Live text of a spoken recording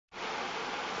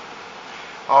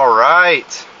All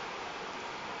right.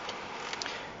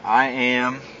 I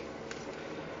am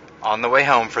on the way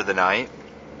home for the night.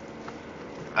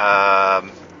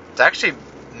 It's actually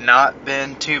not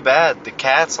been too bad. The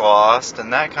Cats lost,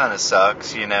 and that kind of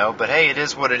sucks, but hey, it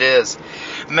is what it is.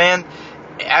 Man,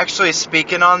 actually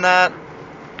speaking on that,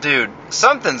 dude,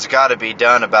 something's got to be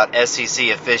done about SEC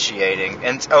officiating.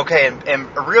 And okay,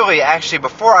 and really, actually,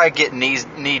 before I get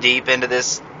knee deep into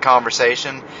this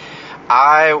conversation,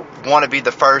 I want to be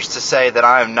the first to say that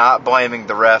I am not blaming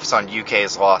the refs on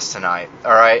UK's loss tonight.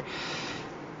 All right,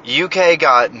 UK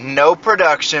got no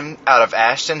production out of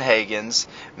Ashton Higgins,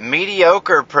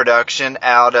 mediocre production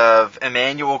out of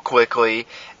Emmanuel Quickly,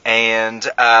 and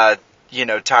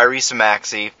Tyrese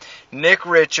Maxey. Nick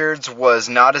Richards was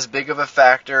not as big of a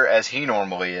factor as he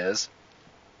normally is.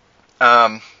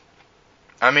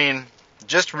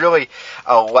 Just really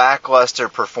a lackluster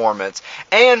performance.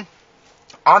 And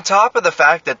on top of the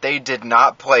fact that they did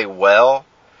not play well,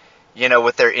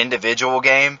 with their individual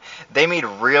game, they made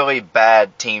really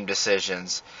bad team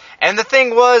decisions. And the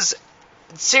thing was,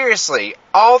 seriously,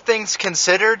 all things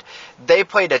considered, they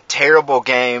played a terrible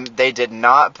game. They did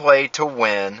not play to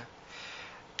win.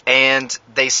 And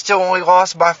they still only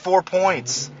lost by 4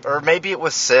 points. Or maybe it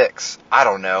was 6. I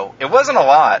don't know. It wasn't a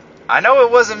lot. I know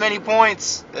it wasn't many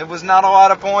points. It was not a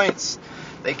lot of points.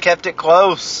 They kept it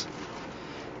close.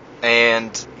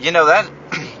 And, that,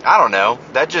 I don't know.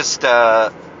 That just,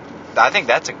 I think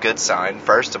that's a good sign,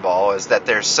 first of all, is that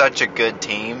they're such a good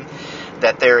team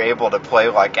that they're able to play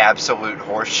like absolute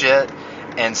horseshit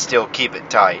and still keep it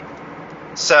tight.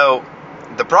 So,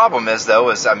 the problem is,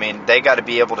 though, they got to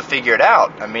be able to figure it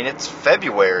out. It's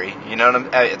February,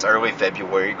 it's early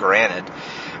February, granted,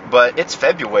 but it's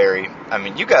February.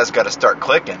 You guys got to start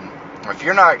clicking.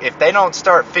 If they don't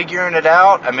start figuring it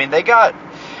out, they got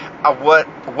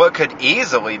what could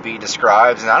easily be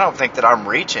described, and I don't think that I'm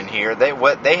reaching here.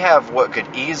 They have what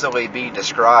could easily be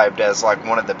described as like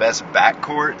one of the best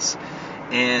backcourts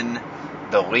in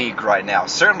the league right now.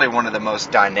 Certainly one of the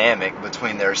most dynamic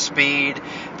between their speed,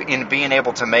 in being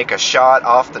able to make a shot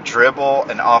off the dribble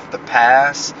and off the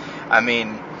pass.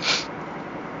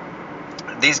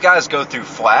 These guys go through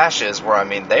flashes where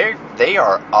they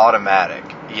are automatic,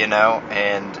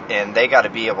 and they got to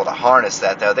be able to harness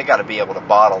that, though. They got to be able to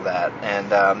bottle that,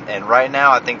 and right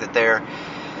now I think that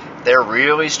they're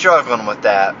really struggling with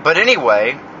that. But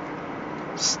anyway,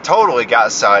 totally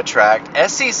got sidetracked.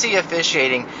 SEC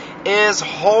officiating is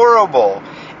horrible.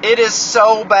 It is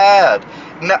so bad.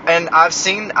 And I've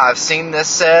seen this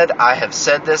said. I have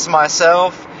said this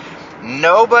myself.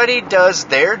 Nobody does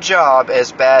their job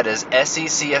as bad as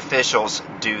SEC officials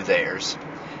do theirs.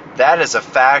 That is a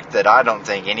fact that I don't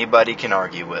think anybody can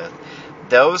argue with.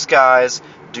 Those guys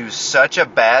do such a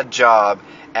bad job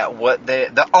at what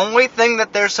the only thing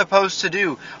that they're supposed to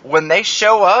do when they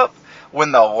show up,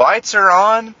 when the lights are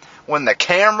on, when the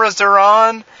cameras are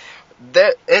on,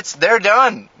 they're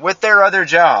done with their other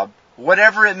job,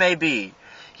 whatever it may be.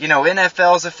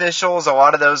 NFL's officials, a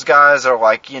lot of those guys are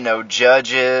like,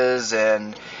 judges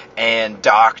and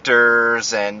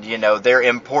doctors, and, they're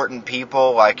important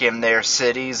people, like, in their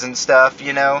cities and stuff,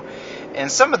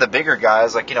 And some of the bigger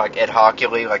guys, like Ed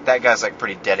Hockley, like, that guy's, like,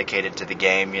 pretty dedicated to the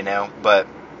game, But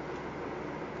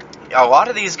a lot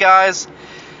of these guys,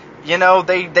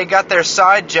 they got their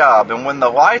side job, and when the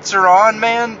lights are on,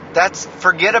 man,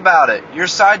 forget about it. Your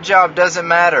side job doesn't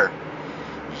matter.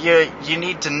 You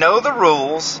need to know the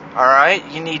rules, all right?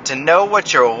 You need to know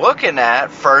what you're looking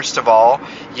at, first of all.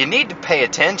 You need to pay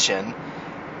attention,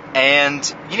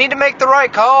 and you need to make the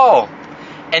right call.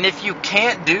 And if you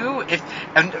can't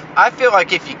I feel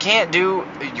like if you can't do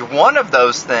one of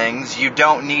those things, you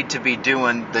don't need to be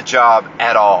doing the job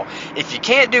at all. If you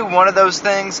can't do one of those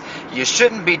things, you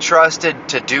shouldn't be trusted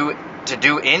to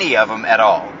do any of them at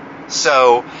all.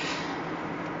 So,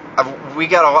 we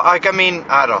got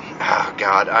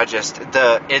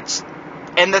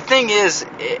and the thing is,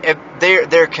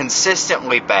 they're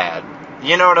consistently bad.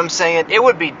 You know what I'm saying? It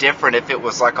would be different if it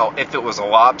was a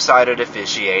lopsided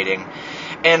officiating.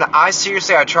 And I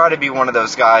try to be one of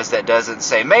those guys that doesn't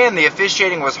say, man, the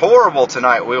officiating was horrible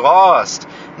tonight, we lost.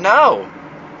 No,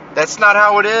 that's not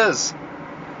how it is.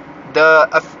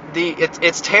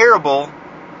 It's terrible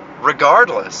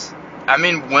regardless.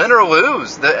 Win or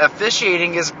lose, the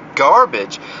officiating is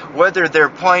garbage. Whether they're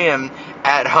playing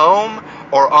at home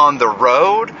or on the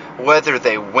road, whether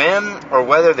they win or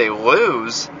whether they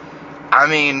lose,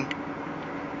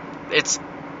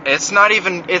 it's not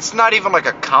even like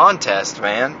a contest,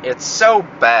 man. It's so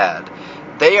bad.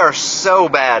 They are so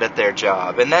bad at their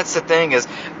job. And that's the thing, is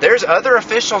there's other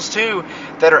officials too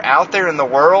that are out there in the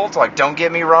world, like, don't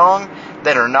get me wrong,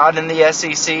 that are not in the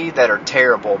SEC that are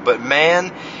terrible. But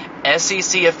man,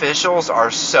 SEC officials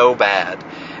are so bad.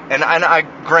 And I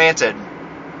granted,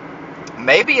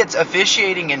 maybe it's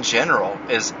officiating in general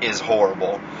is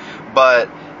horrible, but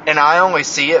and I only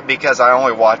see it because I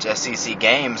only watch SEC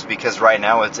games, because right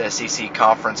now it's SEC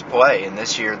conference play, and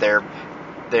this year their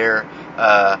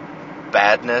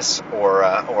badness or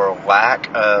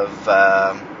lack of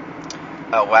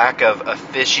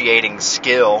officiating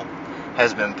skill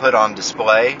has been put on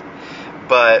display.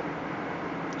 But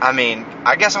I mean,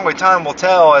 I guess only time will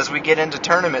tell as we get into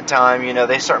tournament time. You know,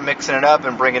 they start mixing it up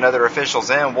and bringing other officials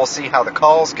in. We'll see how the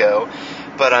calls go.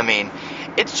 But, I mean,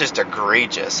 it's just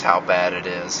egregious how bad it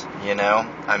is, you know?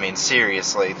 I mean,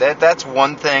 seriously. That's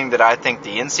one thing that I think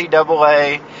the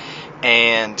NCAA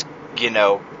and, you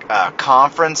know,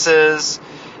 conferences,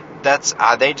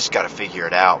 they just got to figure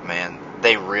it out, man.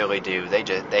 They really do.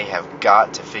 They have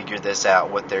got to figure this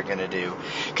out, what they're going to do,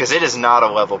 because it is not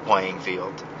a level playing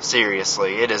field.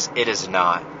 Seriously, it is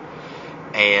not.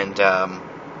 And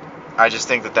I just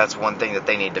think that that's one thing that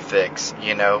they need to fix.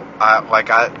 You know,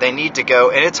 they need to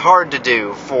go, and it's hard to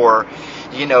do for,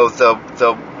 you know, the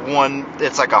one.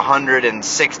 It's like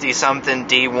 160 something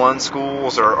D1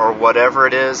 schools or whatever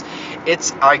it is.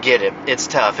 I get it. It's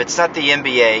tough. It's not the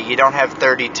NBA. You don't have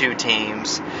 32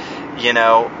 teams. You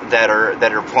know, that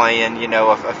are playing, you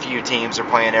know, a few teams are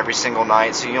playing every single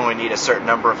night, so you only need a certain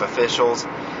number of officials.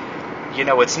 You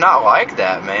know, it's not like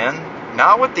that, man.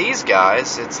 Not with these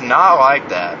guys. It's not like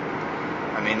that.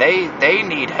 I mean, they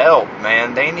need help,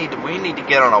 man. We need to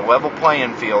get on a level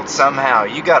playing field somehow.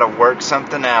 You got to work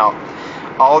something out.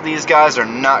 All these guys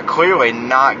are clearly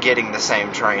not getting the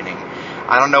same training.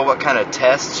 I don't know what kind of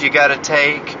tests you got to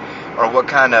take, or what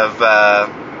kind of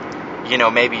you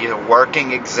know, maybe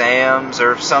working exams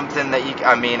or something that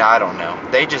I don't know.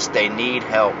 They need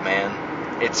help,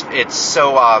 man. It's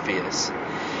so obvious.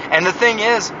 And the thing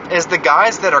is the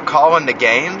guys that are calling the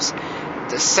games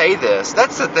to say this.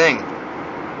 That's the thing.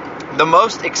 The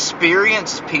most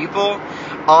experienced people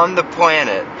on the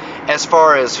planet, as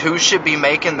far as who should be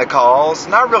making the calls,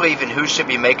 not really even who should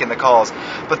be making the calls,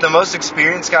 but the most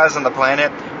experienced guys on the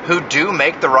planet who do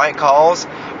make the right calls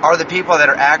are the people that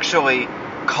are actually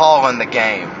calling the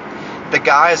game. The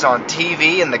guys on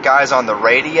TV and the guys on the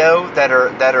radio that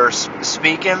are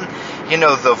speaking, you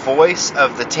know, the voice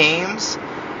of the teams,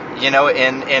 you know,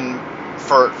 and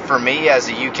for me as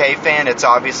a UK fan, it's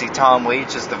obviously Tom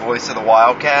Leach is the voice of the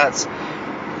Wildcats.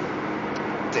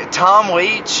 Tom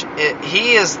Leach,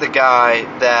 he is the guy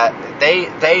that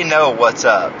they know what's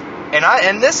up. And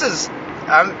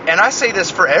I say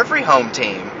this for every home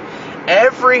team.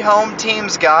 Every home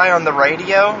team's guy on the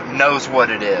radio knows what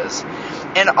it is.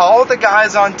 And all the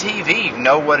guys on TV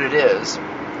know what it is.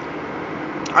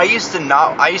 I used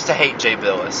to hate Jay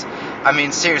Billis. I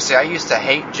mean, seriously, I used to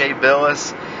hate Jay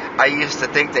Billis. I used to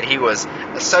think that he was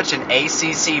such an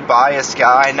ACC biased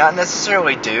guy, not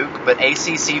necessarily Duke, but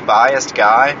ACC biased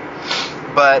guy.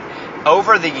 But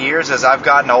over the years, as I've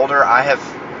gotten older, I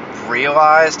have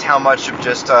realized how much of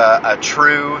just a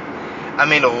true, a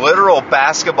literal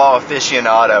basketball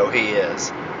aficionado he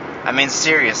is. I mean,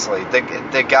 seriously,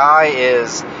 the guy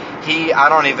is, I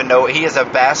don't even know, he is a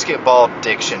basketball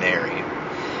dictionary.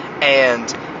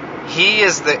 And he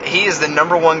is the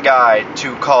number one guy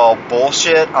to call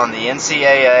bullshit on the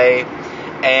NCAA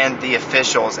and the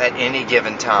officials at any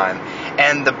given time.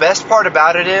 And the best part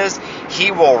about it is he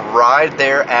will ride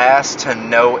their ass to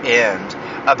no end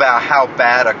about how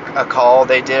bad a call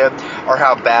they did or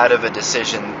how bad of a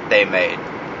decision they made.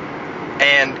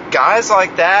 And guys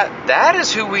like that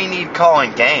is who we need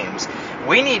calling games.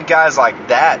 We need guys like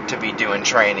that to be doing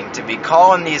training, to be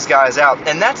calling these guys out.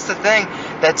 And that's the thing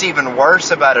that's even worse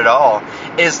about it all,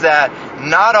 is that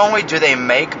not only do they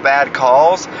make bad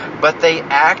calls, but they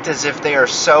act as if they are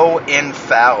so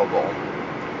infallible.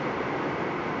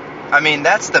 I mean,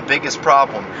 that's the biggest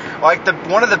problem. Like,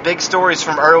 one of the big stories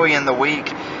from early in the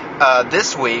week,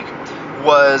 this week,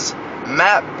 was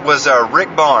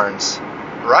Rick Barnes,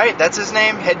 right? That's his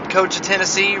name, head coach of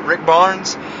Tennessee, Rick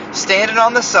Barnes, standing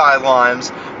on the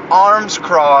sidelines, arms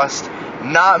crossed,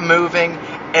 not moving,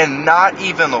 and not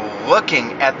even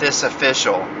looking at this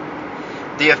official.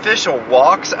 The official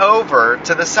walks over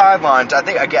to the sidelines, I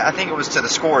think it was to the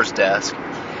scorer's desk,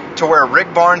 to where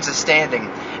Rick Barnes is standing,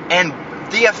 and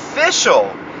the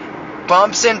official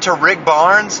bumps into Rick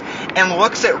Barnes and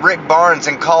looks at Rick Barnes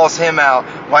and calls him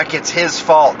out like it's his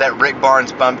fault that Rick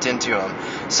Barnes bumped into him.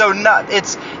 So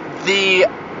it's the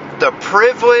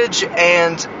privilege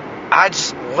and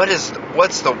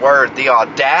what's the word? The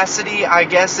audacity, I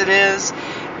guess it is,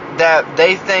 that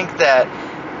they think that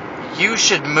you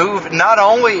should move. Not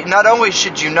only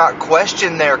should you not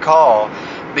question their call,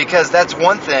 because that's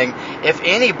one thing. If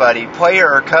anybody,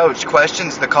 player or coach,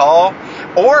 questions the call,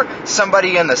 or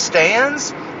somebody in the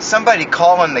stands, somebody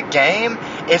calling the game,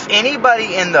 if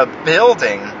anybody in the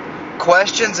building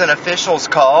questions an official's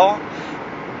call,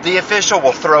 the official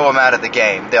will throw them out of the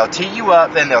game. They'll tee you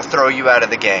up, then they'll throw you out of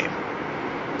the game.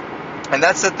 And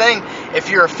that's the thing. If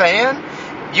you're a fan,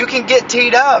 you can get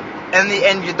teed up, and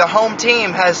the home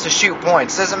team has to shoot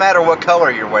points. Doesn't matter what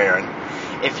color you're wearing.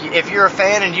 If you're a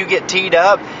fan and you get teed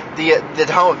up,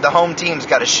 the home team's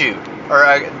got to shoot,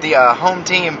 or the home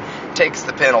team takes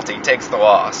the penalty, takes the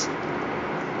loss.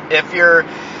 If you're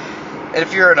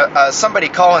somebody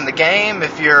calling the game,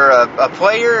 if you're a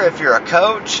player, if you're a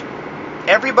coach,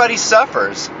 everybody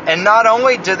suffers. And not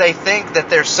only do they think that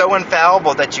they're so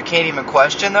infallible that you can't even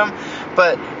question them,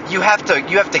 but you have to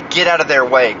get out of their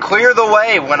way. Clear the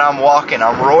way when I'm walking.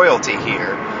 I'm royalty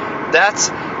here. That's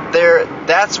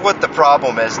what the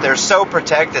problem is. They're so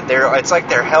protected. It's like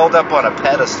they're held up on a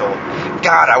pedestal.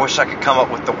 God, I wish I could come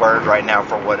up with the word right now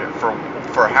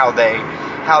for how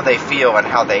they feel and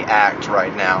how they act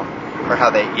right now, or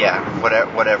how they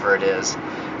whatever it is.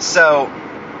 So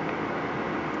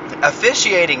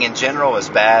officiating in general is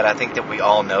bad. I think that we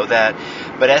all know that.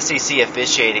 But SEC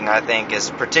officiating, I think,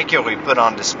 is particularly put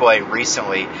on display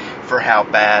recently for how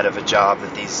bad of a job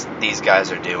that these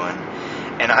guys are doing.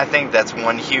 And I think that's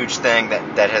one huge thing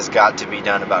that has got to be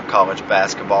done about college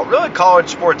basketball, really college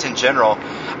sports in general,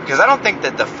 because I don't think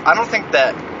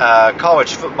that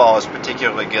college football is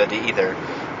particularly good either.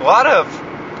 A lot of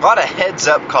heads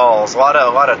up calls, a lot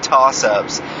of toss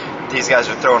ups. These guys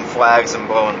are throwing flags and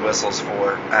blowing whistles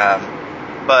for,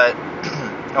 but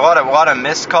a lot of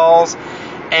missed calls.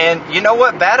 And you know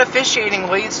what? Bad officiating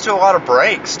leads to a lot of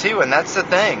breaks too, and that's the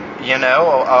thing.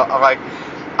 Like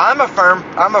I'm a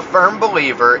firm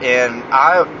believer in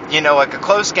like a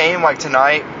close game like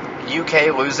tonight,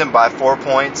 UK losing by 4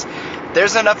 points.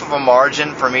 There's enough of a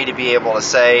margin for me to be able to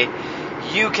say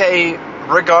UK,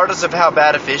 regardless of how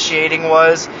bad officiating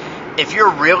was, if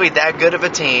you're really that good of a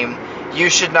team, you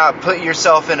should not put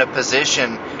yourself in a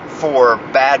position for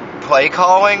bad play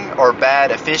calling or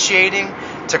bad officiating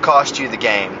to cost you the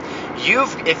game.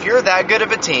 If you're that good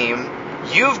of a team,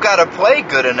 you've got to play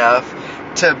good enough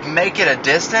to make it a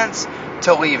distance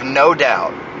to leave no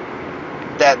doubt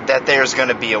that there's going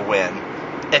to be a win.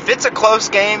 If it's a close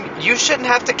game, you shouldn't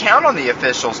have to count on the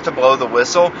officials to blow the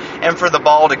whistle and for the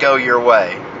ball to go your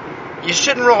way. You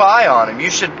shouldn't rely on them. You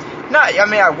should not,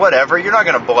 whatever, you're not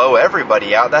going to blow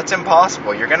everybody out. That's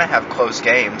impossible. You're going to have close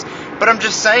games. But I'm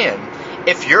just saying,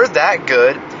 if you're that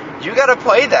good, you got to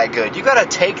play that good. You got to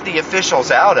take the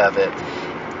officials out of it.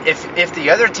 If the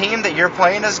other team that you're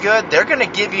playing is good, they're going to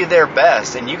give you their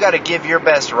best, and you got to give your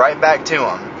best right back to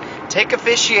them. Take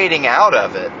officiating out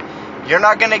of it. You're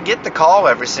not going to get the call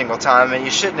every single time, and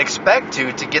you shouldn't expect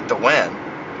to get the win.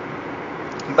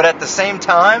 But at the same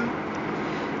time,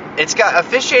 it's got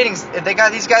officiating.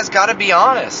 These guys got to be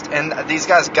honest, and these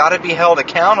guys got to be held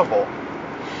accountable.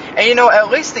 And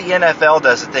at least the NFL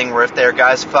does a thing where if their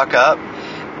guys fuck up,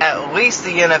 at least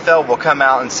the NFL will come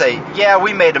out and say, yeah,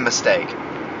 we made a mistake.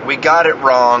 We got it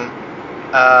wrong.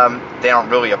 They don't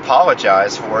really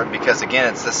apologize for it because, again,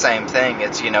 it's the same thing.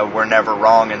 It's, we're never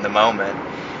wrong in the moment.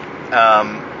 At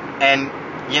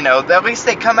least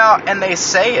they come out and they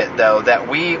say it, though, that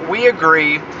we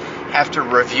agree after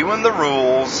reviewing the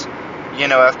rules,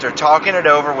 after talking it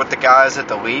over with the guys at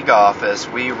the league office,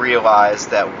 we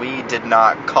realized that we did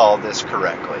not call this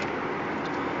correctly.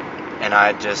 And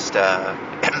I just,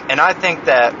 and I think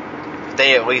that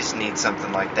they at least need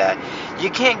something like that. You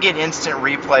can't get instant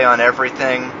replay on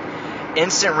everything.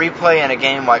 Instant replay in a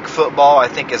game like football, I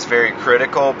think, is very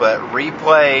critical, but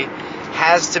replay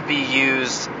has to be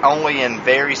used only in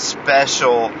very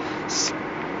special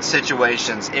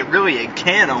situations. It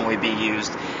can only be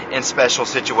used in special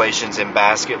situations in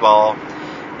basketball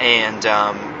and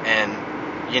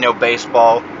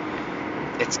baseball.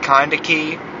 It's kind of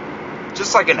key,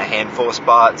 just like in a handful of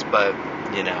spots, but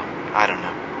I don't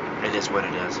know. It is what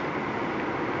it is.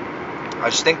 I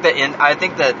just think that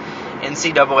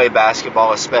NCAA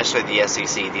basketball, especially the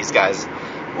SEC, these guys,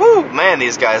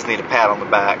 these guys need a pat on the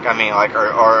back.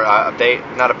 They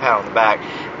not a pat on the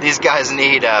back. These guys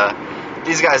need a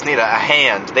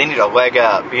hand. They need a leg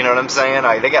up. You know what I'm saying?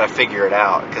 They got to figure it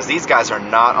out because these guys are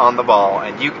not on the ball,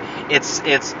 and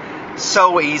it's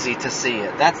so easy to see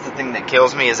it. That's the thing that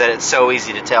kills me, is that it's so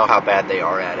easy to tell how bad they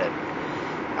are at it.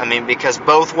 Because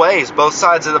both ways, both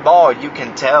sides of the ball, you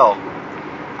can tell.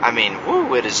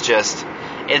 It's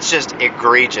just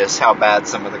egregious how bad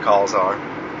some of the calls are.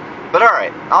 But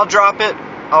alright, I'll drop it.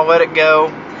 I'll let it go.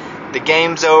 the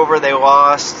game's over. They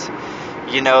lost.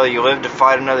 You know, you live to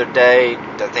fight another day.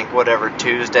 I think whatever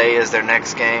Tuesday is their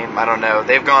next game. I don't know.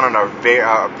 They've gone on a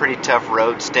pretty tough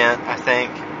road stint, I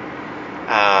think.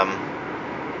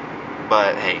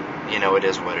 But hey, you know, it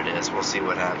is what it is. We'll see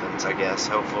what happens, I guess.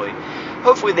 Hopefully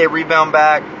they rebound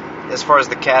back. As far as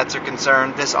the Cats are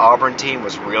concerned, this Auburn team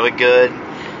was really good.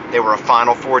 They were a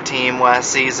Final Four team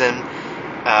last season.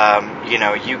 You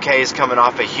know, UK's coming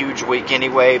off a huge week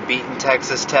anyway, beating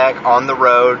Texas Tech on the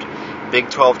road, Big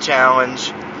 12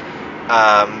 Challenge.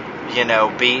 You know,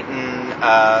 beating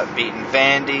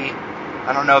Vandy.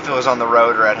 I don't know if it was on the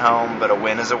road or at home, but a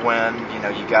win is a win. You know,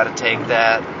 you got to take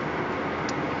that.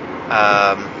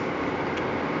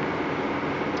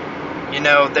 You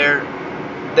know,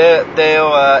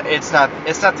 it's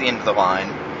not the end of the line.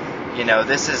 You know,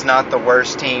 this is not the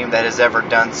worst team that has ever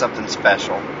done something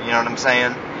special. You know what I'm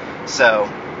saying? So,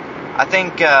 I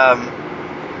think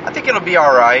it'll be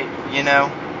all right. You know,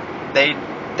 they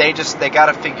got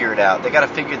to figure it out. They got to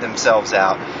figure themselves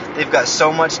out. They've got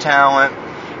so much talent.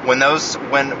 When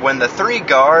the three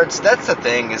guards, that's the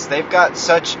thing, is they've got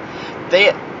such,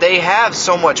 they have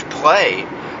so much play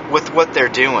with what they're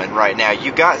doing right now.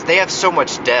 They have so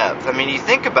much depth. I mean, you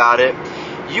think about it,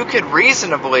 you could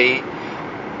reasonably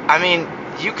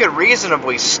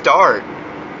start.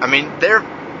 I mean,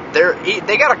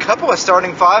 they got a couple of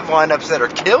starting five lineups that are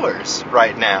killers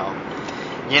right now.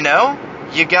 You know,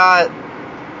 you got,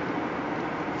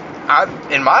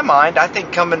 in my mind, I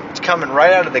think coming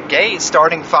right out of the gate,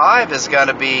 starting five is going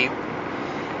to be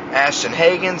Ashton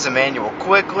Hagans, Emmanuel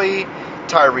Quickley,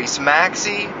 Tyrese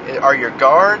Maxey are your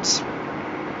guards.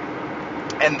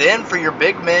 And then for your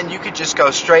big men, you could just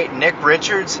go straight Nick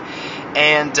Richards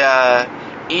and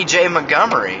E.J.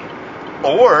 Montgomery.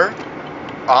 Or,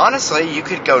 honestly, you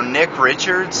could go Nick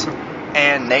Richards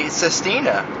and Nate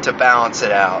Sestina to balance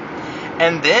it out.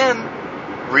 And then,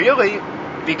 really,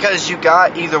 because you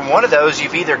got either one of those,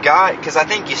 you've either got, because I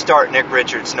think you start Nick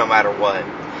Richards no matter what.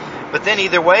 But then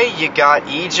either way, you got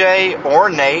EJ or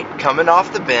Nate coming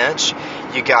off the bench.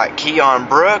 You got Keon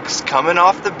Brooks coming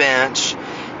off the bench.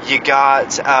 You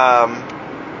got,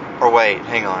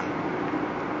 hang on.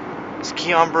 Is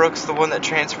Keon Brooks the one that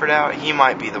transferred out? He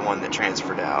might be the one that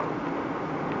transferred out.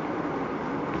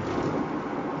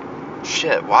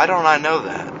 Shit, why don't I know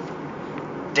that?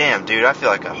 Damn, dude, I feel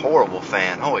like a horrible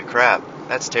fan. Holy crap,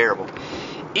 that's terrible.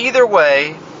 Either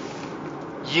way,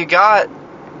 you got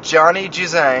Johnny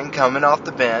Juzang coming off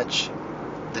the bench,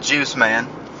 the Juice Man,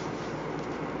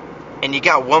 and you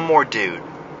got one more dude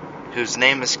whose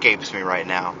name escapes me right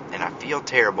now, and I feel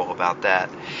terrible about that.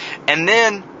 And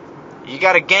then you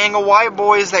got a gang of white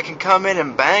boys that can come in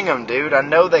and bang them, dude. I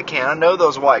know they can. I know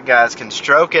those white guys can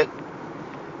stroke it.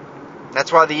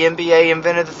 That's why the NBA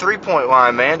invented the three-point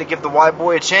line, man, to give the white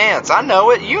boy a chance. I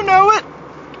know it. You know it.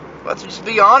 Let's just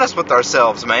be honest with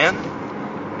ourselves, man.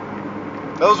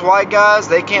 Those white guys,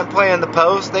 they can't play in the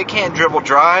post. They can't dribble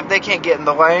drive. They can't get in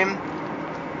the lane.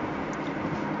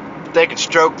 They can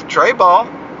stroke the tray ball.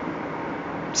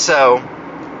 So,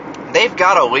 they've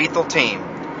got a lethal team.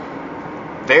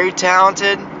 Very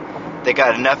talented. They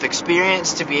got enough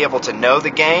experience to be able to know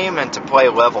the game and to play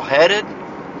level-headed.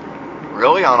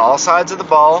 Really, on all sides of the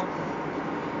ball.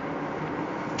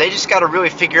 They just got to really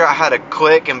figure out how to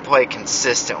click and play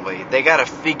consistently. They got to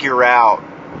figure out.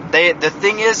 The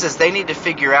thing is they need to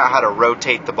figure out how to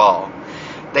rotate the ball.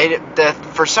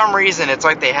 For some reason, it's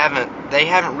like they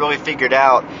haven't really figured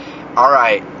out. All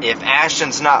right, if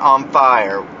Ashton's not on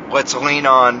fire, let's lean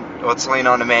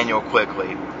on Emmanuel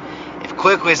Quickley. If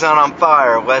Quickley's not on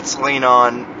fire, let's lean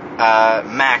on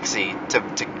Maxey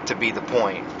to be the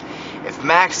point. If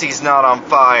Maxey's not on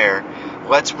fire,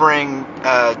 let's bring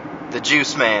the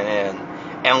Juice Man in.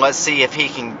 And let's see if he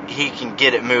can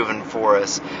get it moving for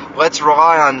us. Let's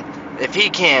rely on, if he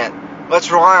can't,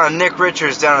 let's rely on Nick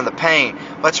Richards down in the paint.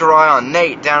 Let's rely on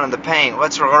Nate down in the paint.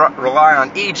 Let's rely on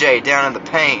EJ down in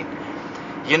the paint.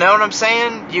 You know what I'm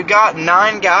saying? You got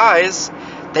 9 guys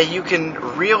that you can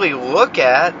really look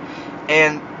at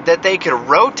and that they could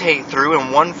rotate through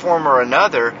in one form or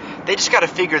another. They just got to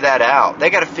figure that out.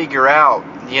 They got to figure out,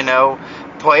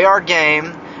 play our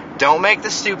game. Don't make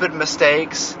the stupid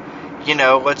mistakes.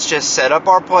 Let's just set up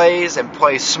our plays and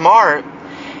play smart.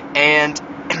 And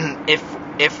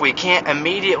if we can't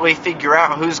immediately figure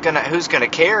out who's gonna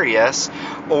carry us,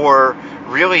 or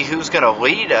really who's gonna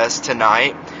lead us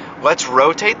tonight, let's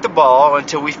rotate the ball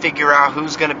until we figure out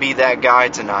who's gonna be that guy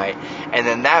tonight. And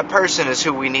then that person is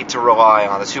who we need to rely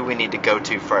on, is who we need to go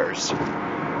to first.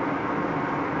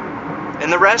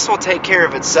 And the rest will take care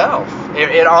of itself.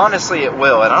 It honestly, it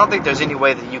will. And I don't think there's any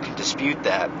way that you can dispute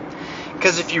that.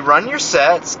 Because if you run your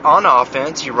sets on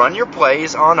offense, you run your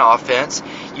plays on offense,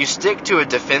 you stick to a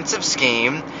defensive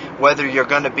scheme, whether you're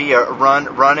going to be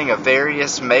running a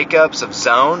various makeups of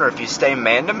zone or if you stay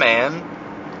man-to-man,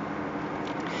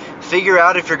 figure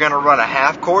out if you're going to run a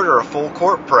half-court or a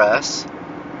full-court press,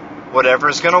 whatever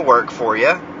is going to work for you,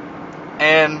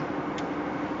 and,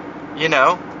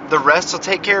 the rest will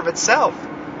take care of itself.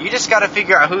 You just got to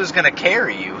figure out who's going to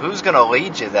carry you, who's going to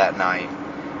lead you that night.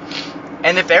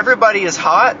 And if everybody is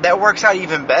hot, that works out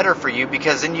even better for you,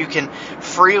 because then you can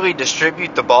freely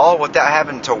distribute the ball without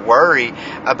having to worry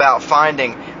about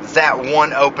finding that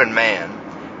one open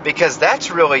man. Because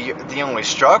that's really the only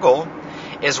struggle,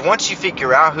 is once you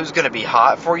figure out who's going to be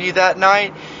hot for you that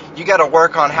night, you got to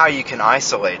work on how you can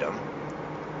isolate them.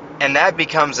 And that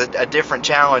becomes a different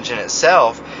challenge in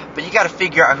itself, but you got to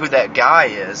figure out who that guy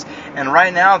is. And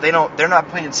right now they're not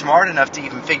playing smart enough to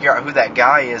even figure out who that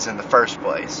guy is in the first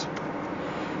place.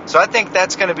 So I think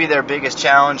that's going to be their biggest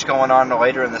challenge going on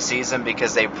later in the season,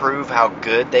 because they prove how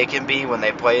good they can be when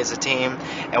they play as a team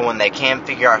and when they can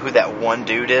figure out who that one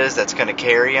dude is that's going to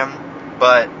carry them.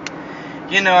 But,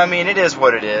 it is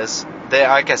what it is.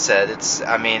 Like I said,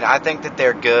 I think that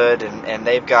they're good, and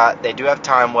they do have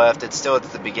time left. It's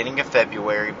the beginning of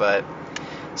February, but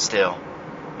still,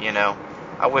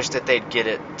 I wish that they'd get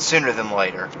it sooner than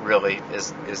later, really,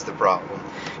 is the problem.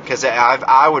 Because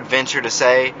I would venture to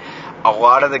say a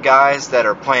lot of the guys that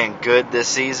are playing good this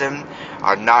season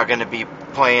are not going to be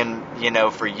playing,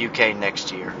 for UK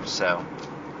next year. So,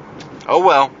 oh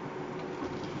well.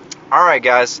 All right,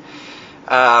 guys.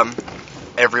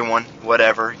 Everyone,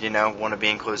 whatever, want to be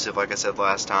inclusive, like I said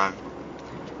last time.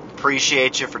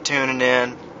 Appreciate you for tuning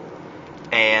in.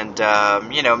 And,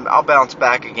 I'll bounce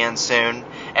back again soon.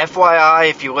 FYI,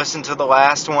 if you listened to the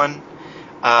last one,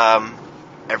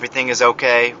 everything is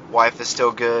okay. Wife is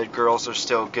still good. Girls are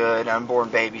still good. Unborn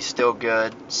baby's still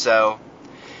good. So,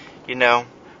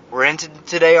 we're into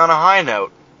today on a high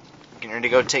note. Getting ready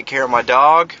to go take care of my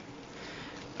dog.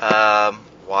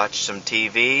 Watch some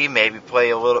TV. Maybe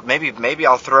play a little. Maybe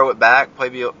I'll throw it back. Play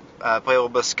a little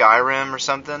bit of Skyrim or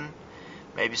something.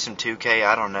 Maybe some 2K.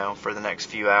 I don't know, for the next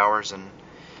few hours, and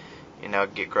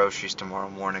get groceries tomorrow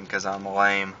morning because I'm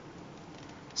lame.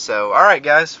 So, all right,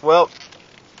 guys. Well,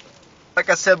 like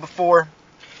I said before,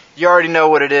 you already know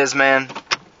what it is, man.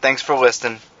 Thanks for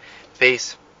listening.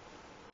 Peace.